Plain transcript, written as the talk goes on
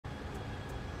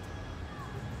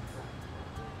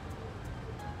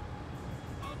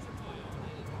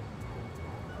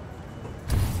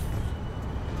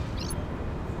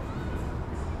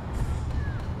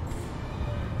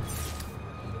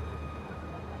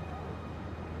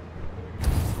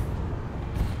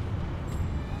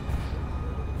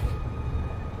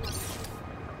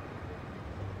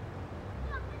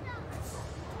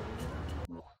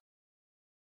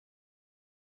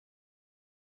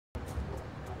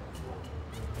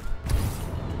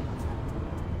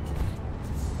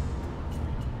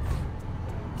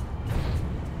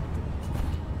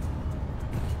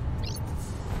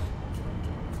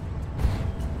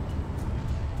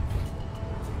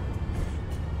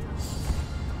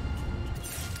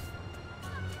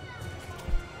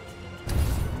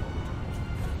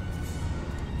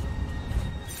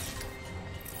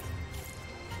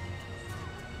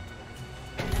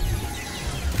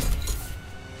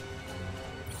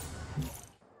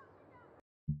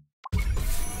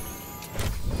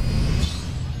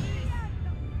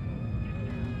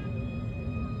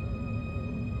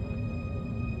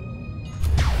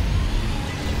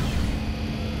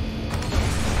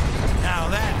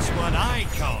what I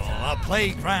call a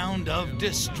playground of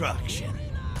destruction.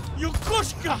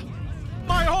 Yukushka!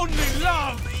 My only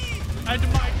love! And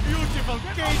my beautiful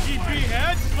KGB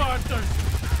headquarters!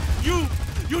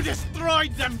 You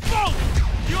destroyed them both!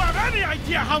 Do you have any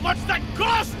idea how much that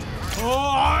cost? Oh,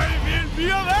 I will be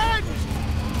avenged!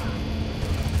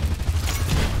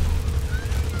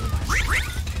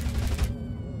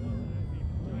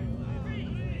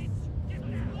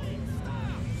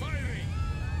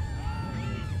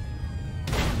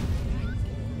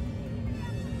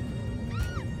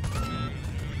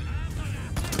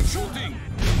 Shooting!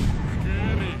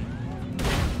 Scary.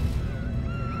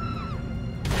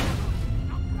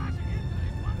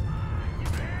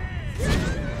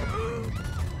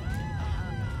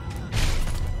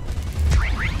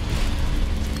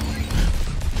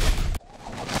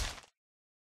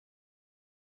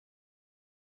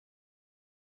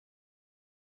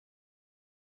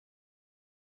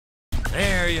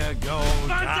 There you go,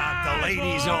 Doc. The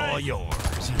lady's all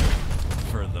yours.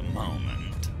 For the moment.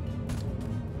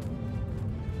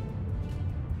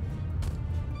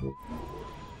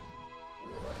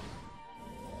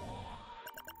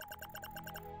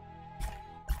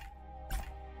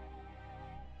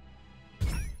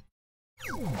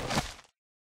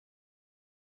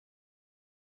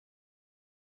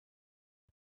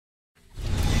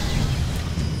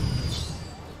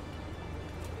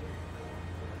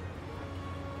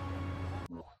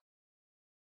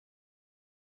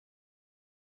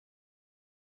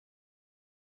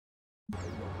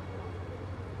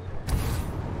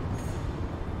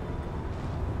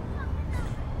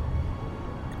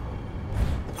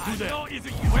 Also is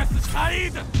it West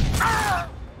Side?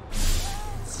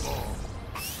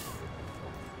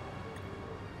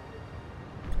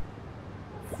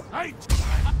 Hey!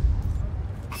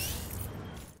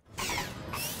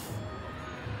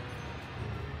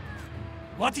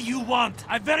 What do you want?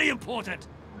 I'm very important.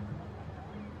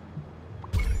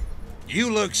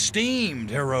 You look steamed,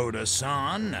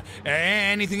 Hirota-san.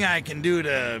 Anything I can do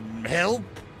to help?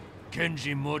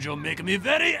 Kenji Mojo making me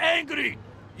very angry.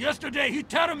 Yesterday he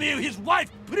tell me his wife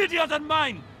prettier than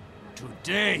mine.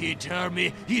 Today he tell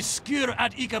me his skill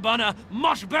at Ikebana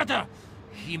much better.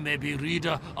 He may be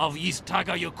leader of East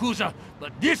Tiger Yakuza,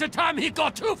 but this time he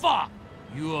got too far.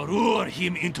 You lure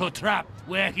him into a trap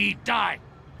where he die.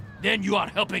 Then you are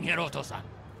helping Hiroto-san.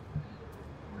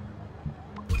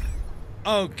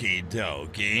 Okie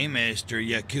dokie, Mr.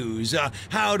 Yakuza.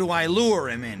 How do I lure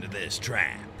him into this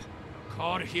trap?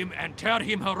 Call him and tell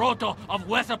him Hiroto of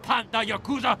West Panta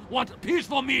Yakuza want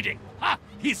peaceful meeting. Ha!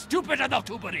 He's stupid enough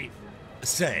to believe.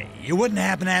 Say, you wouldn't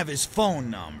happen to have his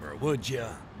phone number, would you?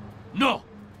 No!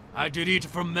 I delete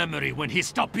from memory when he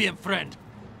stopped being friend.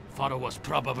 Father was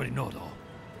probably no though.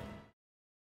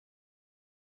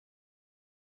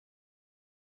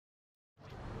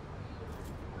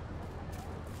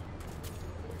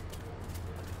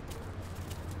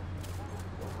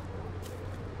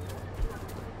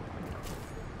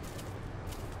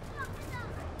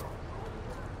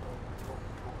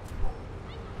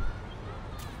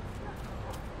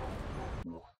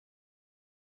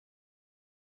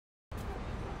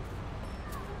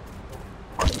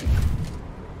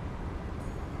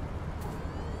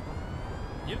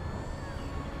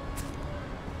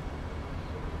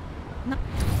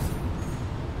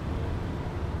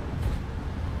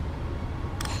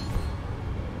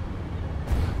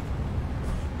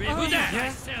 Relax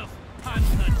yourself, punch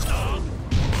the dog.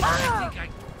 I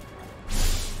think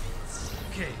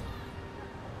Okay.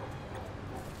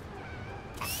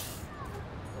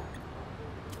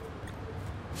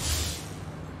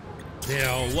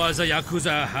 There was a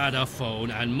Yakuza had a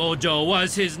phone, and Mojo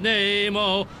was his name.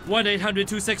 Oh,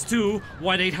 1-800-262,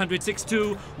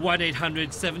 1-800-62,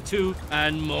 1-800-72,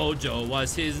 and Mojo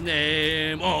was his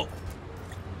name. Oh.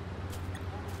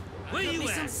 Where you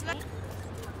at?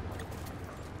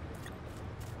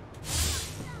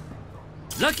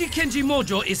 Lucky Kenji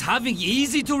Mojo is having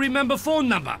easy to remember phone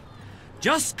number.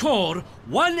 Just call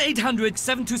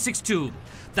 1-800-7262.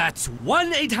 That's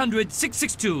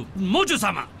 1-800-662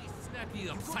 Mojo-sama. You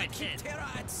gotta keep terror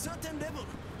at certain level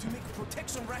to make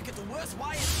protection racket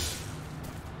worthwhile.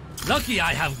 Lucky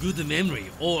I have good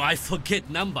memory, or I forget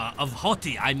number of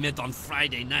hottie I met on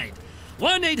Friday night.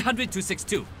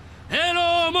 1-800-262.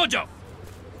 Hello, Mojo.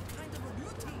 Kind of a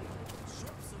routine.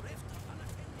 Shops left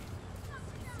unattended.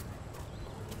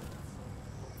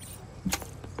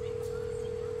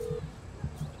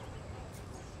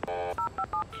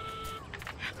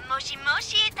 Moshi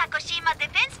Moshi, Takoshima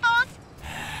Defense Force.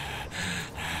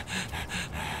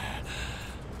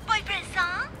 Boyfriend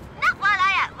son, not while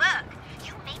I at work.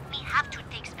 You make me have to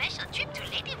take special trip to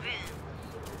lady room.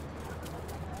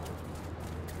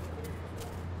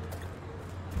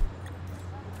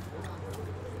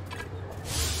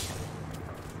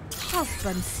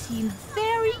 husband seemed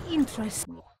very interested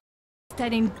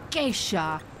in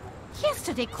geisha.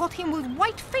 Yesterday caught him with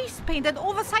white face paint and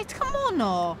oversized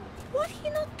kimono. What he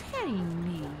not telling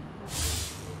me?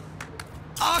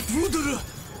 Akvuduru!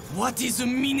 What is the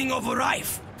meaning of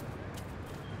arrive?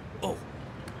 Oh,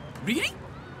 really?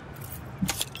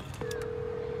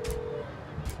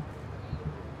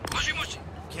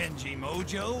 Kenji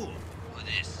Mojo? Who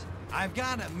this? I've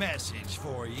got a message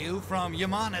for you from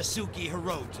Yamanasuke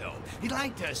Hiroto. He'd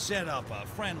like to set up a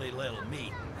friendly little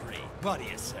meet and greet. What do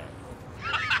you say?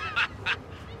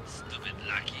 Stupid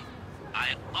lucky.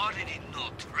 I already know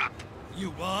trap.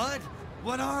 You what?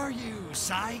 What are you,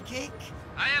 psychic?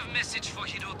 I have message for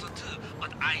Hiroto too,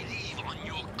 but I leave on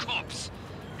your corpse.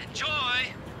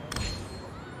 Enjoy!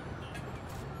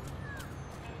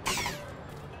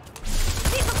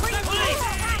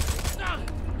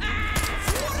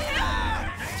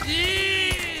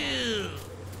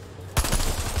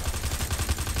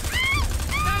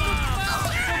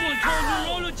 Someone call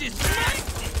neurologist!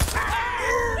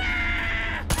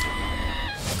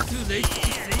 Too late to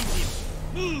save him.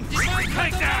 Move!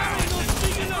 Take down!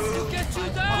 Big enough to get you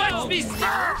down! Let's be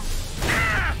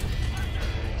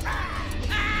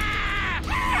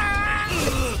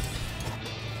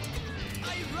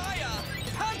Raya!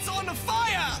 Pants on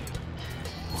fire!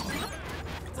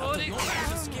 Sorry. Not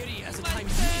as scary as the time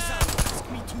Misa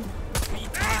asked me to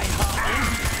retire her.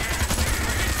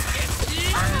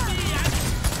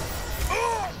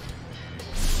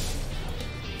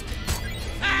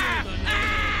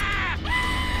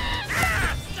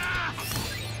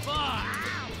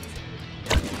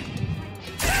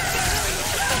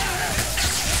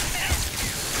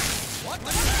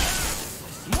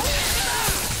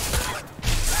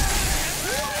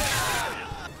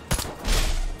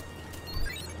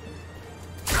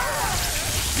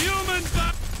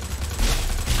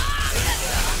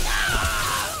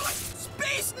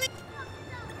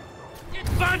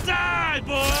 Banzai,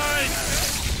 boys!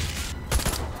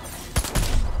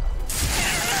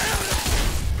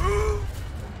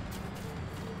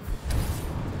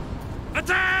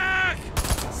 Attack!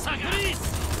 Sagris!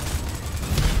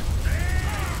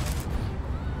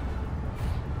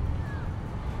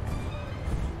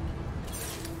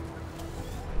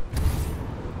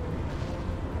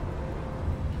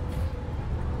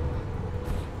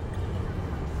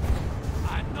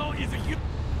 I know it's a you.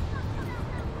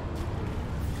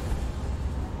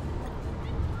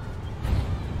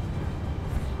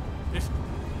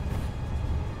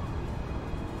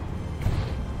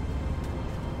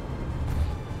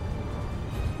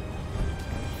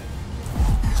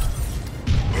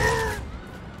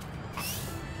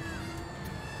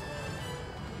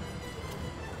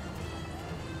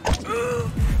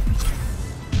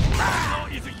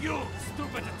 You,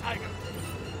 stupid tiger!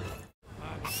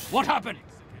 What happened?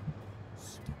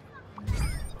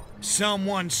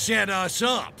 Someone set us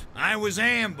up. I was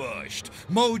ambushed.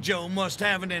 Mojo must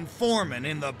have an informant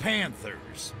in the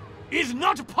Panthers. It's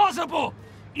not possible!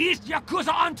 East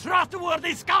Yakuza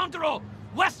untrustworthy scoundrel!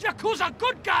 West Yakuza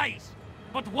good guys!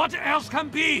 But what else can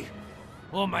be?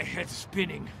 Oh, my head's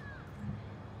spinning.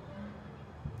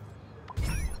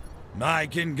 I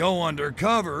can go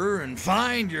undercover and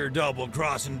find your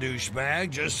double-crossing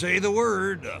douchebag. Just say the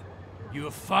word.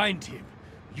 You find him.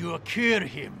 You kill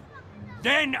him.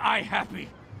 Then I happy.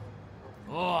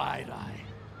 Oh, I lie.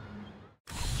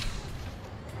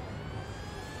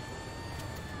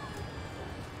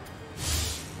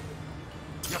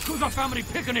 Yakuza family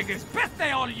picnic is birthday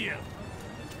all year.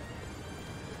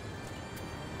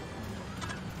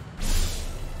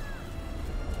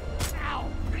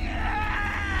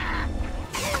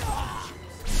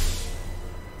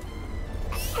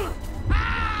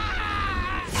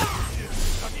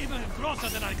 Closer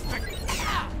than I expected.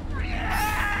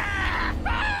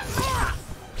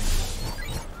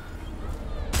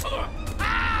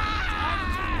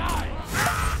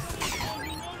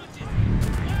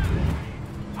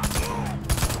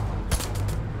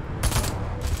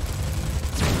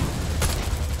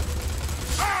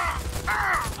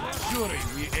 Surely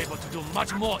we're able to do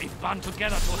much more if band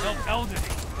together to help elderly.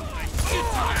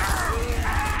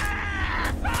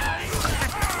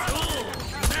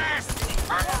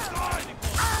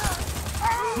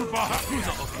 Super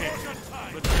Hakuza, okay.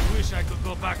 But I wish I could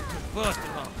go back to first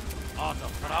love, or the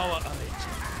flower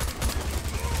arrangement.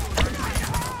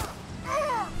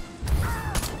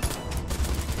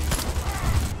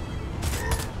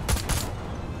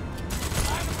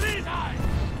 Freeze eye!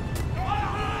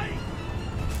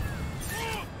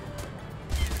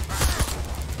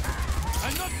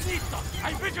 I'm not Nista!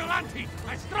 I'm vigilante!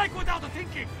 I strike without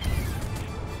thinking!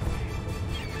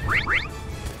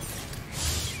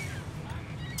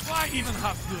 even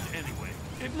have food anyway?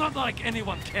 It's not like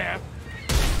anyone cares.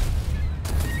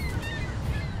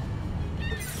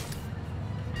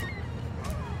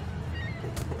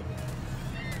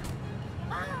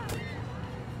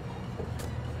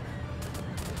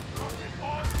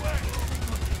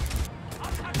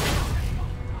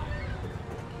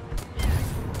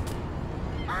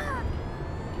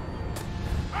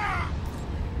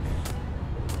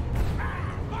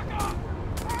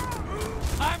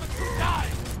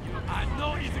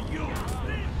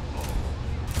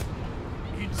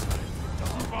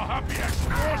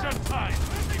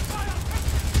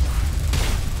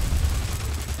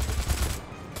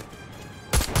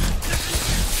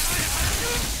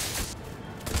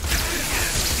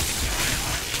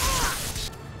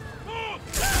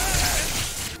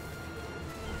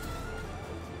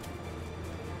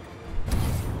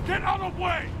 Get out of the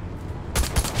way!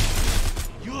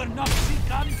 You're not the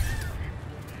gun?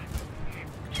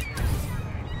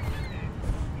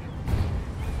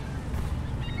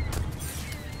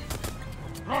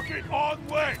 Rocket on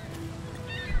way!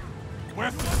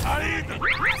 West side!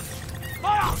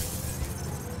 Fire!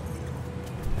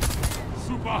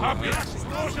 Super happy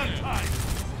explosion time!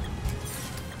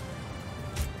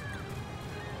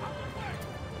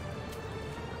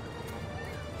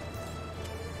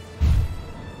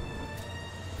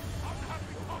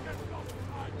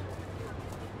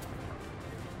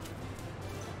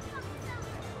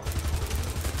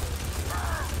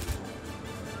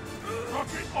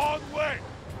 Rocket on way!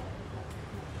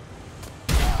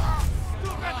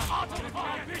 Stupid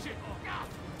autopilot vision!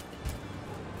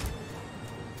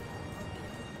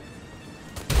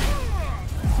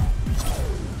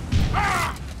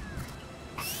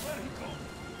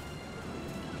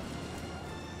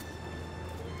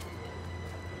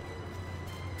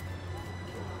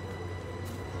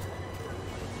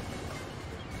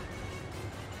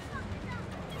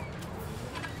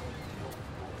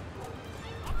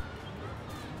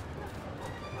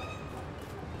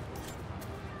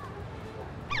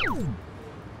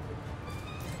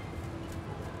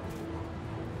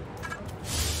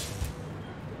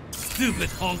 Stupid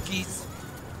honkies!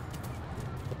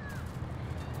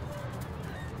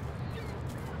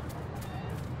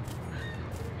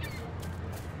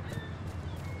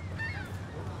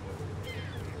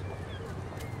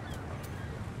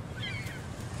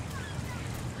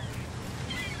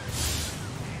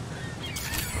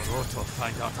 Roto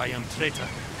find out I am traitor,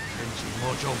 then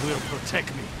Mojo will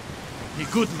protect me. He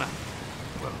good man.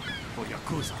 Well, for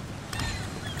Yakuza.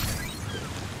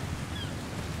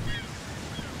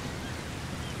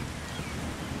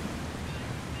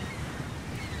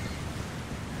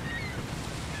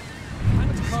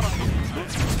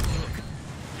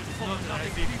 Not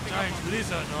like a big giant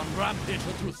lizard on rampage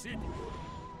through city.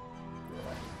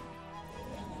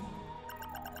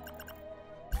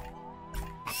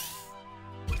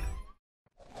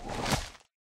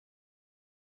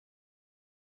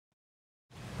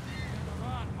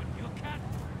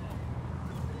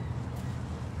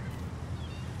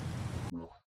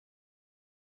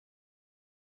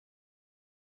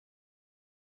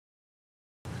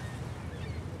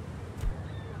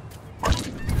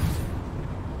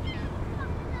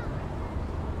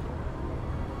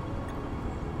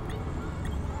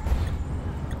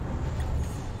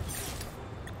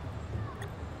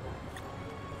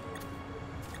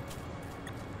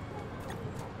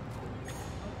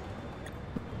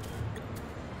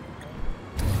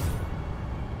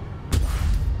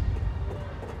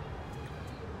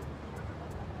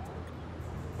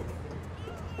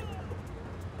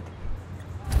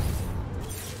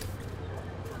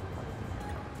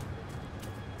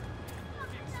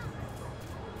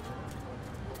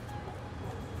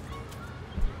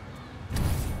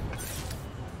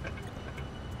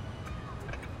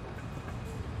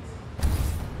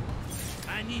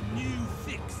 I need new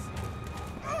fix.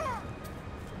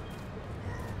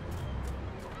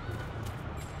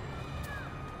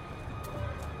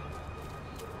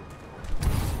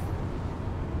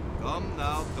 Come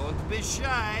now, don't be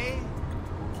shy.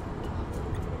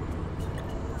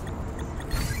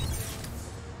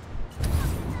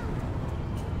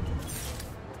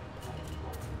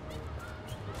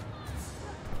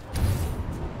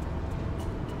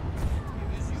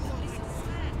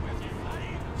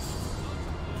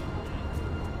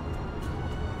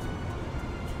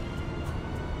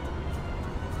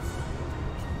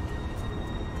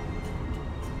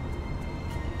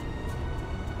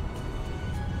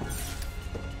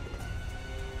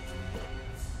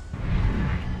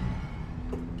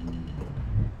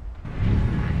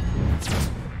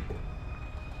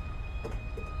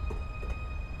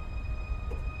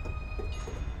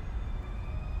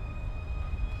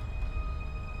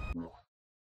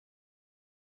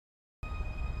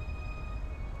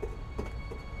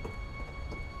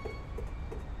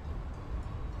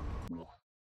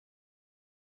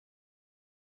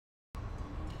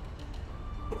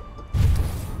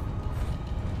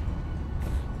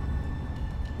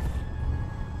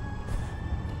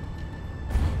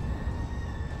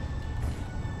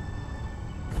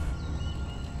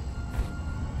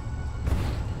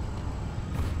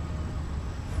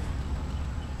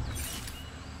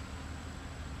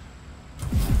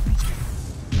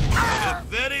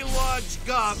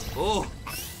 Scab. Oh.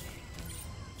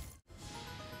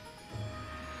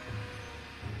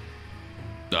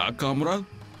 Da, comrade?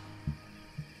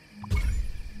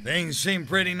 Things seem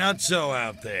pretty nutso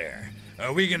out there.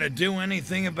 Are we gonna do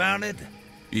anything about it?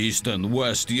 East and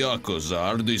West Yakuza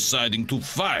are deciding to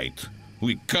fight.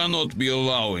 We cannot be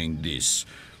allowing this.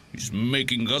 It's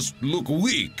making us look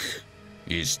weak.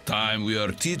 It's time we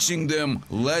are teaching them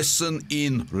lesson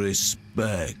in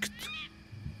respect.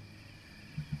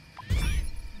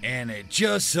 And it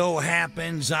just so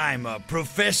happens I'm a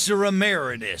professor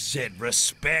emeritus at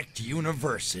Respect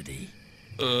University.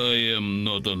 I am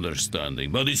not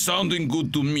understanding, but it's sounding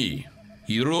good to me.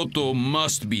 Hiroto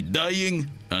must be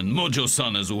dying, and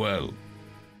Mojo-san as well.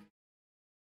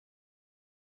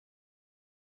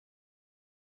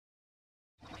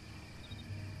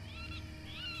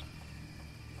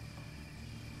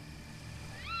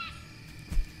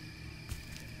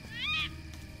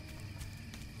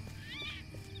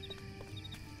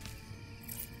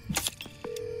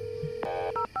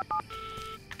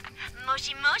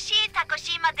 Moshi Moshi,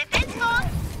 Takoshima Defense Force.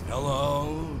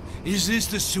 Hello? Is this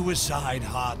the suicide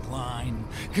hotline?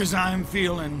 'Cause I'm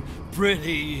feeling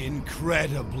pretty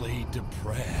incredibly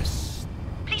depressed.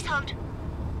 Please hold.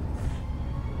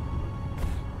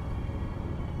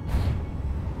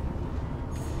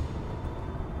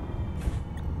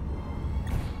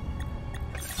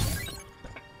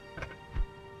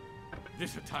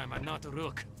 This time I'm not a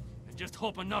rook, and just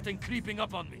hoping nothing creeping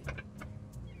up on me.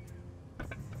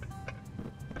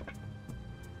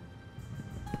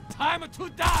 Time to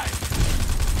die!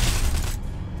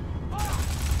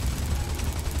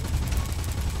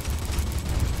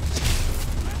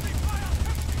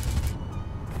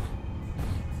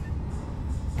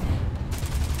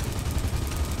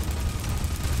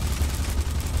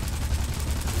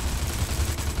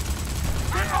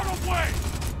 Get out of the way!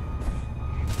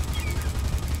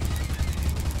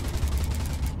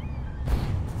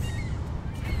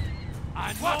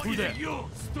 I know it, you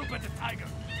stupid tiger!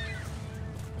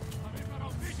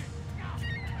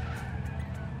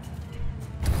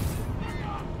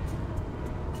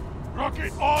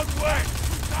 Rocket on way!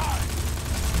 Die!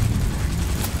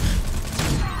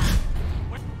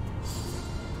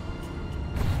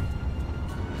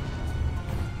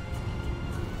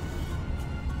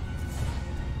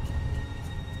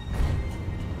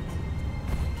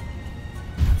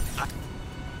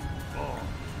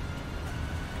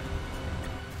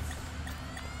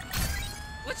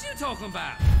 What you talking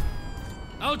about?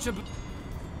 Out your...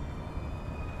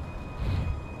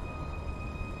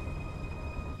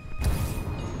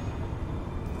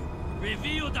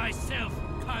 Reveal thyself,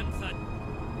 Panther!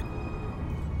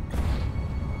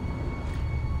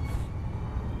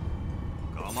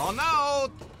 Come on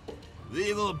out!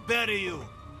 We will bury you.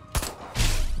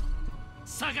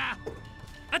 Saga!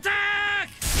 Attack!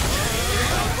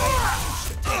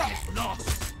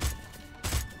 Lost!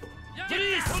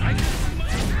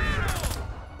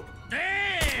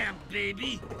 Damn,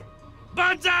 baby!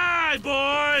 Banzai,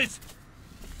 boys!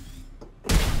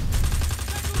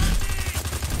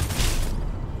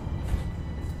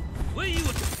 Where you?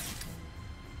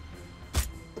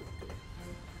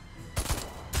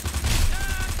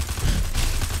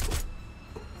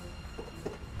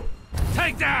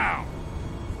 Take down!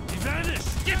 He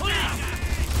vanished! Get down!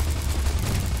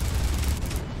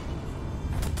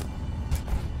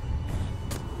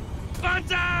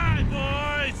 Banzai,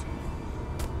 boys!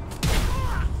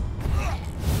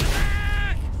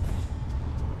 Attack!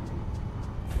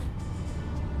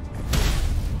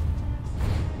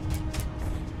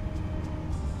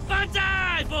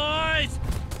 Banzai, boys!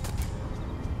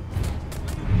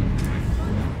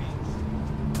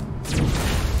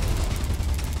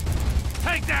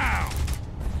 Take down!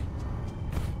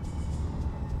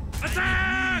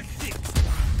 Attack!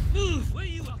 Move! Where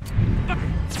you are?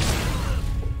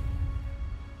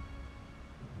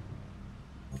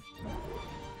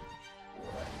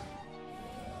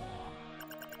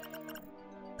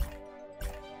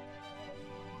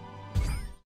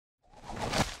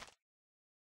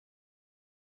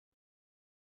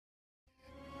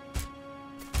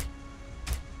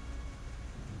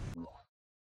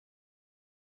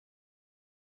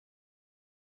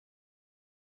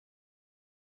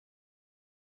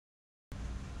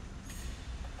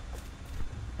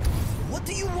 What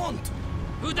do you want?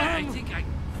 Who the heck think I...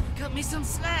 Cut me some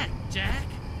slack, Jack.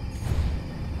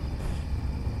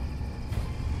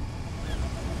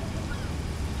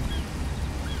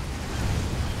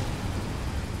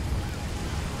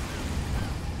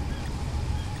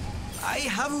 I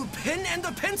have a pen and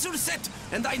a pencil set,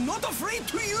 and I'm not afraid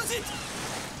to use it.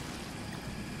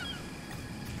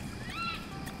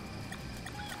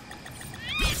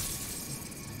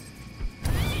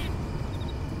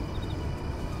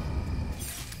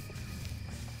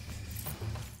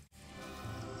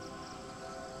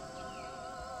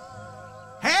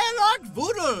 Lord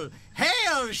Voodoo!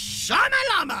 Hail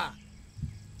Shamalama!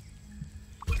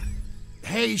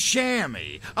 Hey,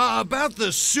 Shammy, about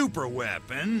the super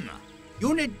weapon.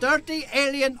 You need 30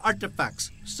 alien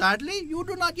artifacts. Sadly, you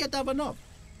do not yet have enough.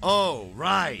 Oh,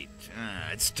 right.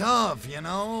 It's tough, you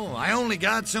know. I only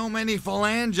got so many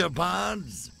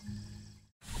phalangopods.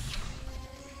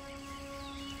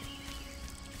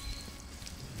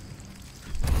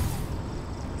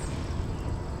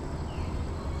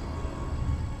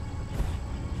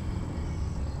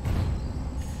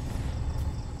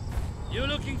 You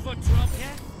looking for trouble?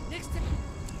 Yeah? Next time.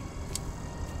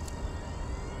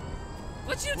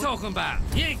 What you talking about?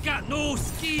 You ain't got no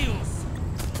skills.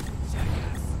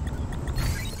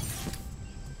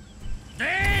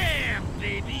 Damn,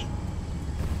 baby.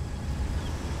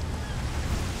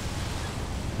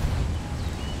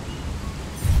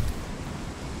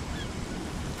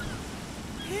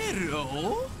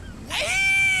 Hello?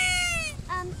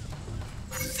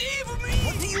 Save me!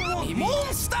 What do you want?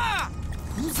 Monster!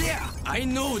 Who's there? I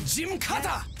know Jim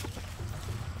Carter.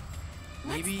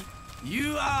 Maybe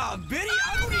you are very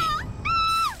ugly.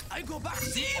 I go back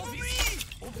to the office.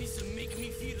 Office make me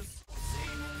feel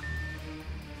safe.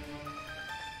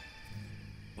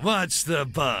 What's the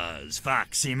buzz,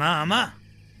 Foxy Mama?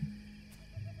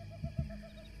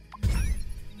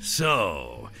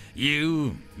 So,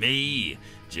 you, me,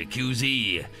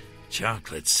 jacuzzi,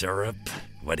 chocolate syrup,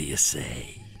 what do you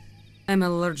say? I'm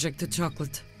allergic to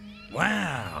chocolate.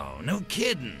 Wow, no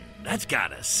kidding. That's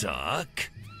gotta suck.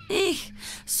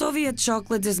 Soviet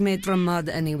chocolate is made from mud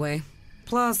anyway.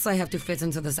 Plus, I have to fit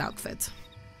into this outfit.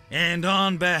 And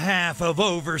on behalf of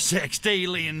oversexed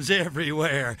aliens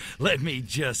everywhere, let me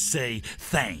just say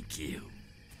thank you.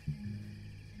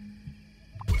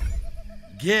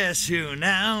 Guess who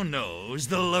now knows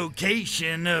the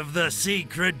location of the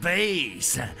secret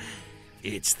base?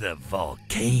 It's the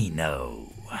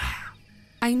volcano.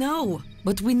 I know,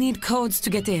 but we need codes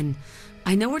to get in.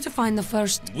 I know where to find the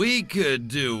first... We could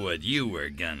do what you were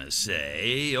gonna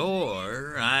say,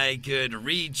 or I could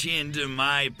reach into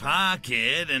my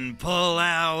pocket and pull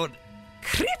out...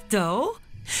 Crypto?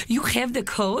 You have the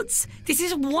codes? This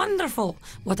is wonderful.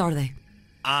 What are they?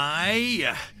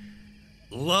 I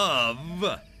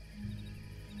love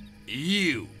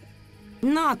you.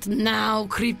 Not now,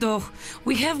 Crypto.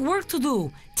 We have work to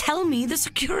do. Tell me the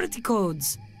security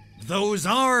codes. Those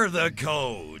are the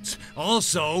codes.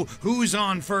 Also, who's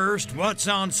on first, what's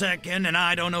on second, and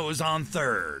I don't know who's on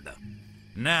third.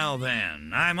 Now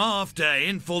then, I'm off to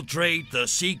infiltrate the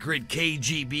secret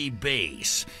KGB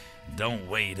base. Don't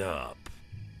wait up.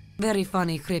 Very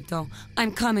funny, Crypto.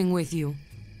 I'm coming with you.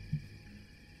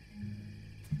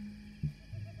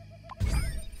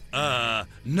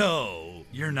 No,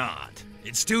 you're not.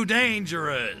 It's too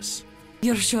dangerous.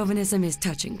 Your chauvinism is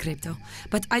touching, Crypto,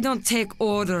 but I don't take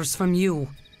orders from you.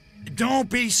 Don't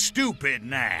be stupid,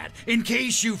 Nat. In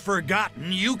case you've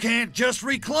forgotten, you can't just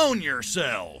reclone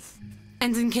yourself.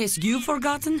 And in case you've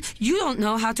forgotten, you don't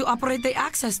know how to operate the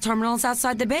access terminals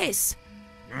outside the base.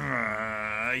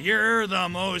 You're the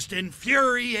most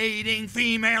infuriating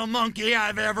female monkey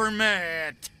I've ever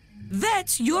met.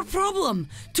 That's your problem.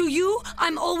 To you,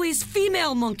 I'm always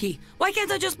female monkey. Why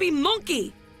can't I just be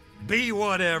monkey? Be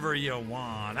whatever you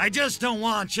want. I just don't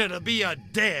want you to be a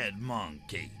dead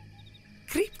monkey.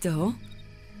 Crypto?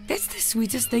 That's the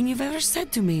sweetest thing you've ever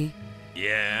said to me.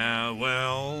 Yeah,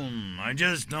 well, I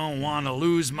just don't want to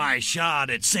lose my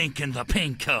shot at sinking the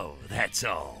Pinko, that's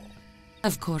all.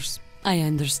 Of course, I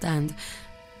understand.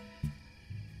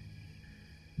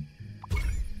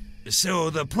 So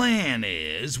the plan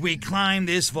is we climb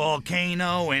this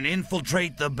volcano and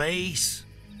infiltrate the base?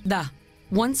 Da.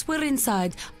 Once we're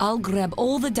inside, I'll grab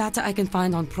all the data I can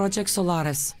find on Project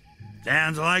Solaris.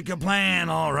 Sounds like a plan,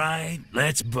 all right.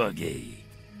 Let's boogie.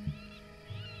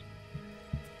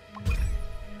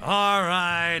 All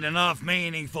right, enough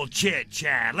meaningful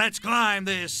chit-chat. Let's climb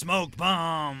this smoke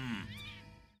bomb.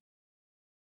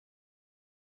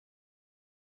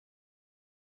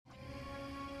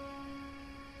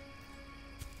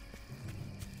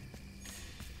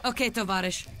 Okay,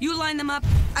 Tovarish, you line them up,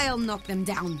 I'll knock them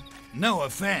down. No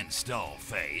offense,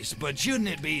 Dollface, but shouldn't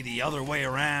it be the other way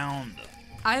around?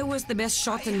 I was the best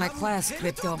shot in my class,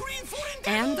 Crypto.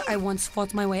 And I once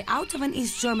fought my way out of an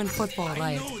East German football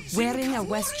riot, wearing a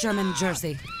West German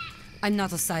jersey. I'm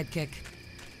not a sidekick.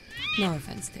 No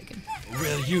offense taken.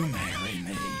 Will you marry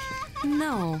me?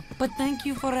 No, but thank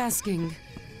you for asking.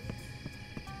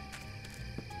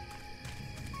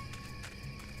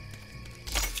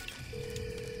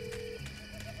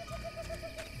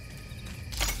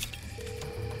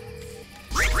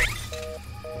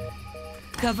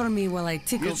 Cover me while I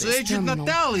tickle It's this Agent terminal.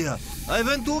 Natalia. I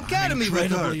went to academy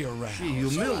with her. incredibly aroused She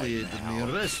humiliated me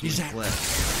in wrestling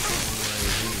class.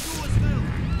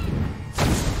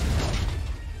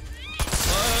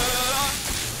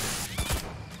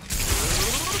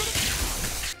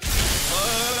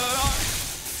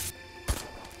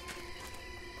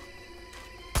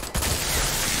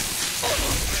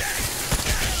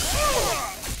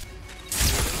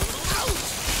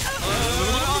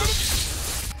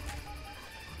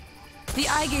 The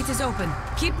eye gate is open.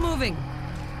 Keep moving.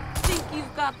 Think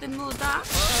you've got the Muda?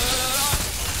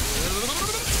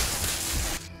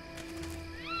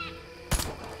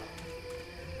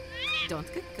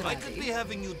 Don't get I could be grabby.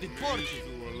 having you deported.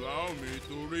 To allow me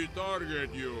to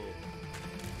retarget you.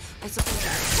 I suppose.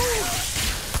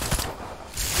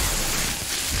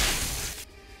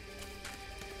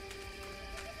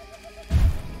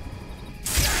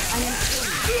 I am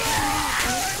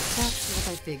That's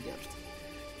what I figured.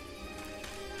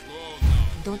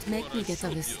 Don't make me get a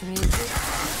restraint.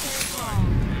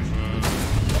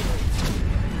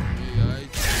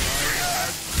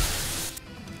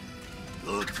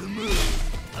 Look to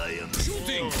move. I am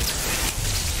Shooting!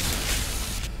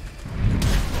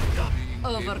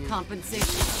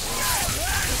 Overcompensation.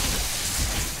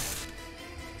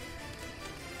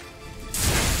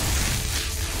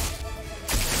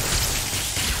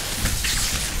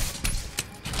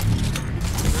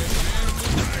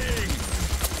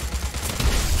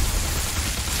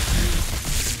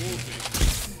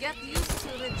 Get used to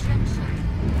rejection.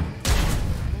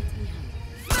 Let me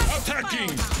handle.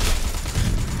 Attacking!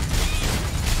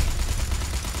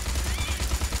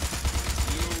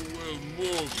 You will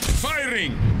move.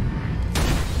 Firing!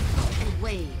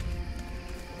 Away.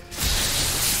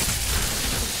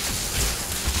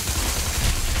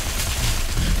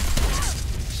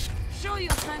 Show your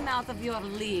time out of your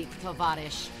league,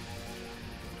 Tovarish.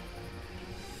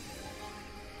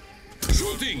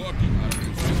 Shooting!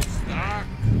 Stuck.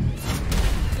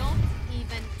 Don't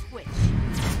even twitch.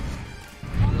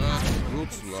 That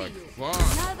looks like fun.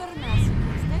 Another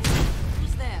massacre.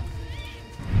 Who's there?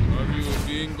 Are you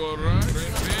being alright?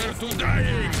 Prepare to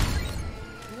dying!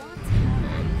 What?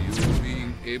 Are you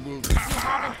being able to...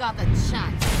 Haven't got a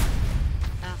chance.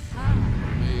 Aha.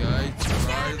 May I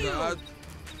try that?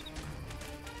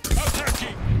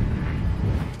 Attacking!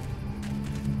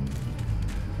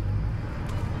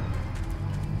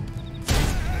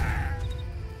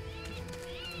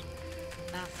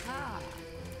 Aha.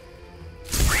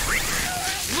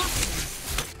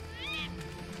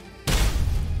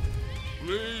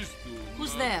 Please do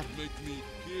Who's not there? make me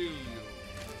kill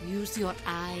you. Use your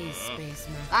eyes,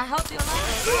 spaceman. I hope you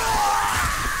like.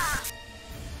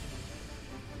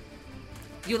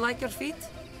 You like your feet?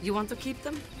 You want to keep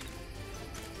them?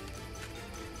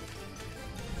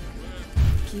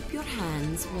 Keep your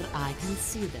hands where I can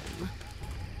see them.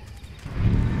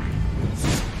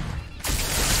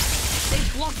 They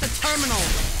blocked the terminal!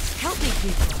 Help me,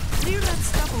 people! Clear that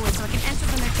stuff away so I can enter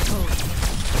the next code.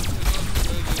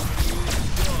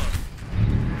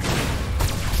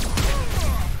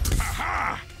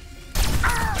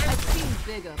 I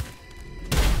feel bigger.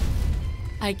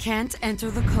 I can't enter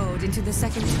the code into the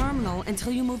second terminal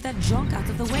until you move that junk out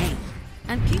of the way.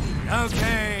 And people...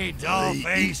 Okay,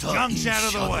 dollface, junk's out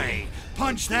of the way.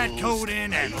 Punch that code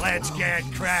in and let's get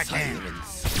cracking.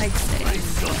 I'd say,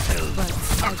 but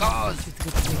I don't want you to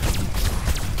get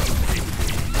big.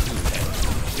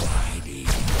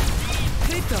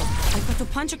 Crypto, I've got to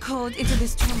punch a code into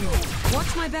this terminal.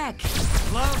 Watch my back.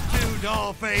 Love to,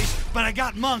 dollface, but I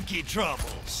got monkey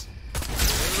troubles.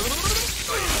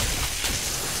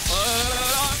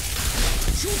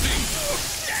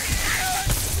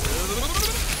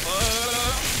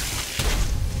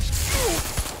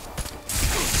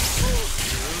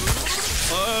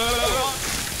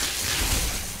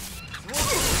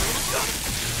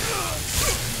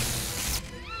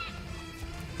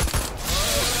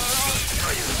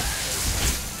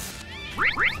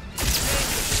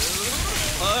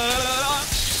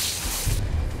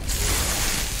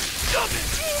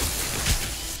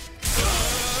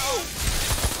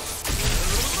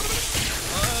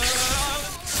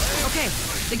 Okay,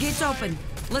 the gate's open.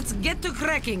 Let's get to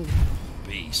cracking.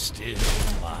 Be still,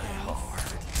 my heart.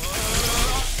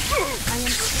 I am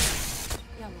scared.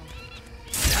 Yellow.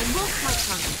 I lost my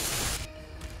tongue.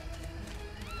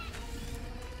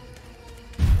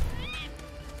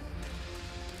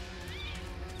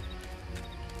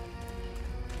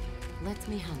 Let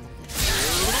me handle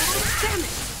this. Damn it!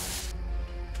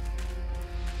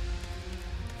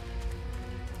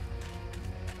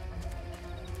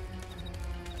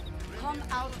 Come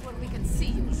out where we can see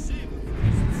you.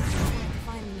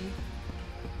 Fine.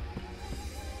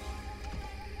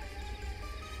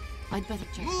 I'd better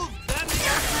check. Move, damn it!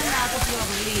 I'm out of your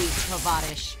league,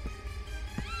 Tovarish.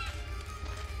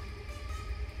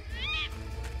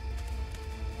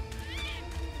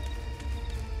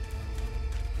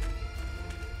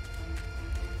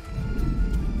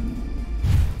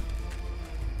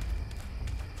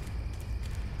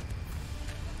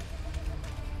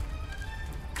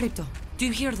 Crypto, do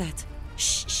you hear that?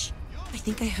 Shh, shh. I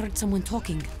think I heard someone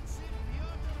talking.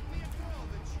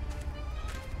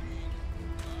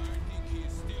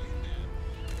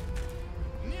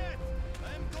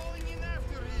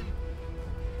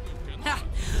 Ha!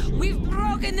 We've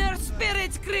broken their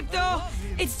spirits, Crypto!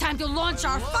 It's time to launch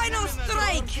our final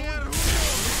strike!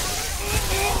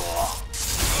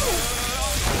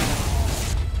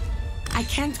 I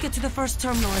can't get to the first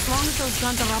terminal as long as those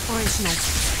guns are operational.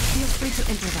 Feel free to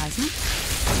improvise,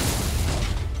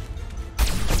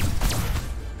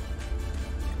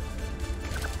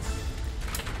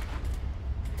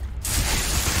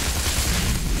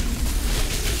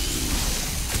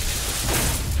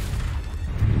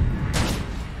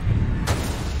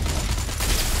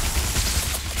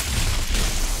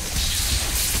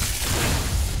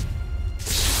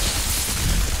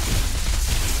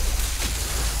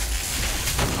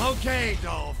 Okay,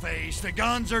 dollface, the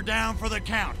guns are down for the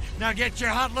count. Now get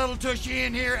your hot little tushy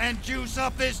in here and juice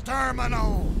up this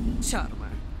terminal.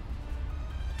 Charmer.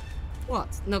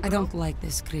 What? No, I don't like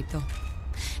this, Crypto.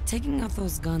 Taking out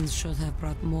those guns should have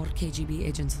brought more KGB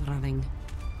agents running.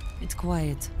 It's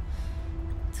quiet.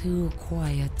 Too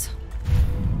quiet.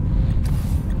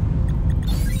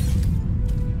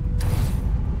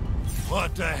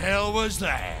 What the hell was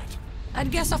that? I'd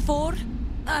guess a 4.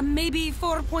 Maybe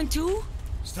 4.2?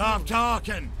 Stop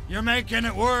talking. You're making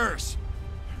it worse.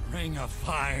 Ring of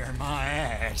fire my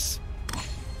ass.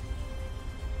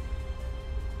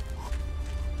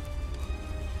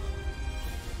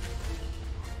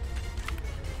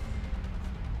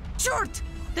 Short!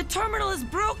 The terminal is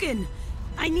broken!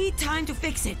 I need time to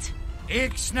fix it.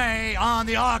 Ixnay on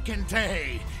the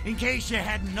Akante. In case you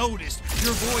hadn't noticed,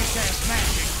 your voice has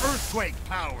magic earthquake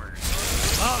powers.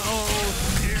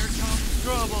 Uh-oh, here comes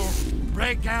trouble.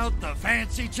 Break out the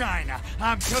fancy china.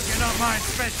 I'm cooking up my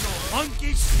special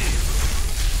monkey stew.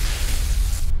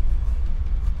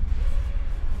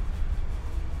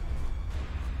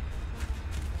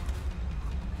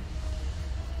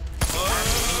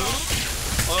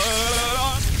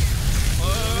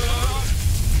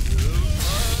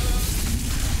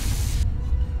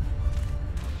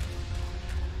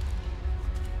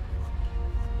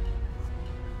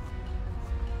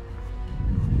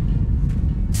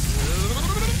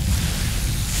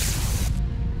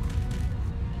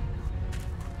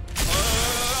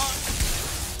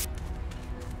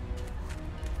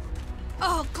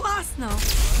 Oh, Glasno!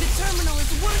 The terminal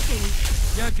is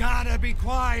working! You gotta be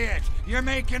quiet. You're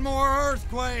making more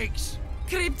earthquakes.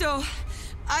 Crypto,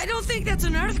 I don't think that's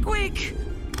an earthquake.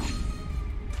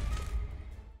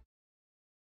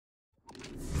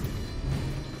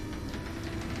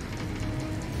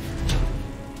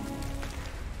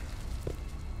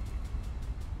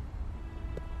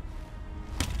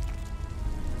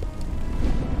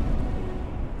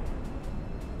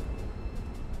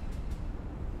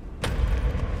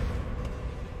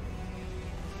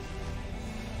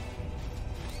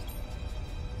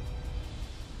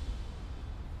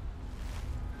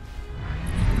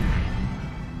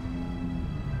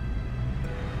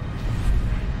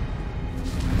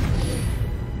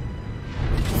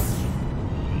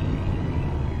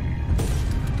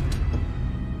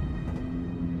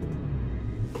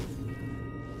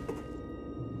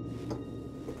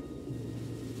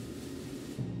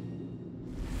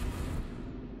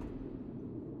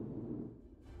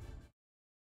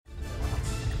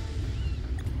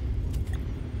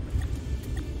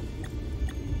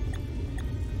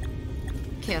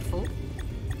 Careful.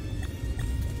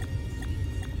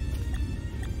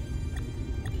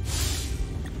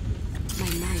 My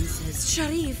mind says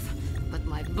Sharif, but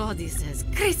my body says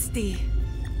Christy.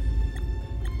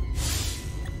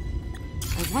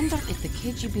 I wonder if the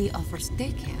KGB offers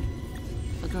daycare.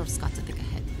 The girl's got to think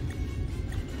ahead.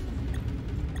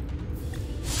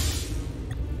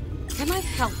 Can I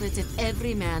help it if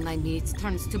every man I meet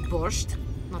turns to borscht?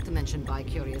 Not to mention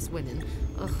bi-curious women.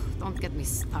 Ugh, don't get me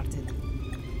started.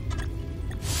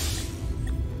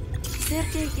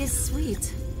 Sergei is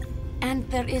sweet. And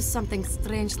there is something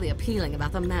strangely appealing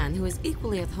about a man who is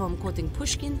equally at home quoting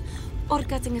Pushkin or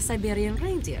cutting a Siberian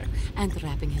reindeer and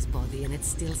wrapping his body in its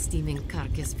still steaming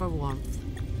carcass for warmth.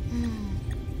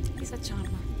 He's a charmer.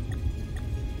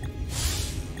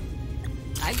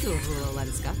 I do, Rulo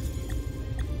Lenska.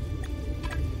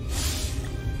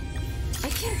 I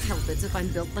can't help it if I'm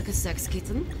built like a sex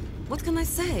kitten. What can I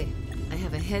say? I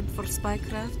have a head for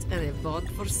spycraft and a bod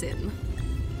for sin.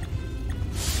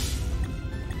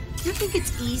 You think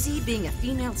it's easy being a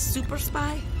female super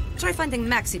spy? Try finding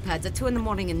maxi pads at 2 in the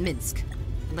morning in Minsk.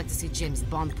 I'd like to see James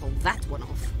Bond pull that one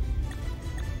off.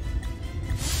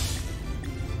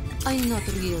 I'm not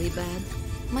really bad.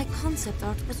 My concept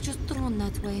art was just drawn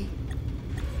that way.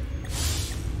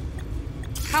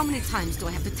 How many times do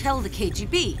I have to tell the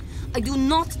KGB? I do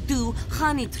not do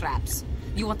honey traps.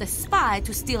 You want a spy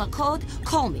to steal a code?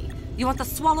 Call me. You want a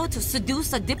swallow to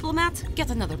seduce a diplomat? Get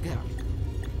another girl.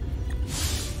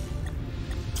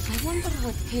 I wonder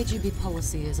what KGB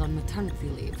policy is on maternity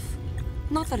leave.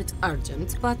 Not that it's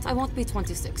urgent, but I won't be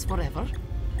 26 forever.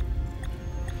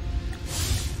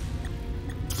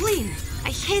 Clean!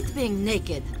 I hate being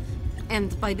naked.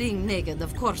 And by being naked,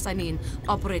 of course, I mean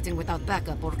operating without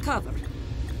backup or cover.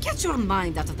 Get your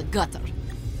mind out of the gutter.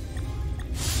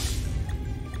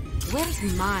 Where's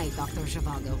my Dr.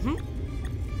 Zhivago,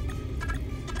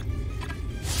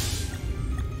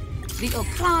 The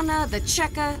Okrana, the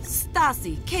Cheka,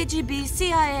 Stasi, KGB,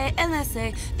 CIA,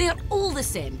 NSA, they're all the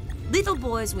same. Little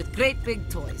boys with great big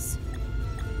toys.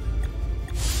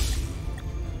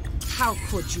 How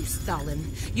could you,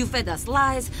 Stalin? You fed us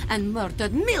lies and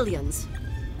murdered millions.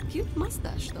 Cute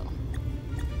mustache, though.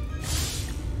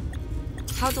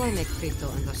 How do I make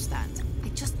Kripto understand? I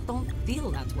just don't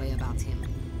feel that way about him.